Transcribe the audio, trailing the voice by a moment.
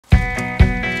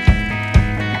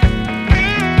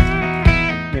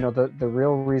the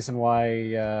real reason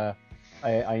why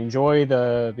I enjoy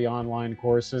the online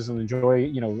courses and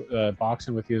enjoy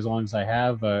boxing with you as long as I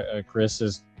have, Chris,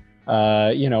 is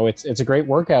it's a great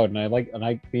workout, and I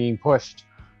like being pushed,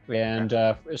 and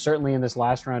certainly in this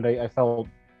last round I felt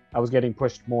I was getting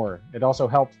pushed more. It also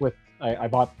helped with I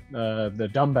bought the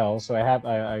dumbbells, so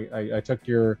I took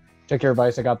your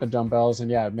advice. I got the dumbbells, and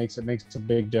yeah, it makes a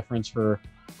big difference for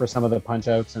some of the punch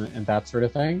outs and that sort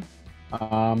of thing.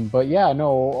 But yeah,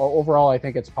 no, overall, I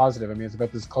think it's positive. I mean, it's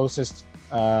about as closest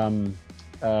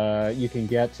you can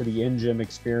get to the in-gym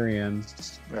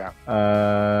experience.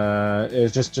 Yeah.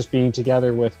 Is just being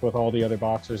together with all the other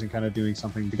boxers and kind of doing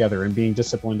something together and being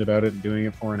disciplined about it and doing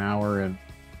it for an hour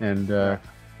and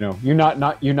you're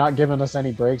not giving us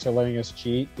any breaks or letting us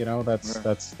cheat.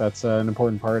 That's an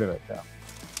important part of it. Yeah.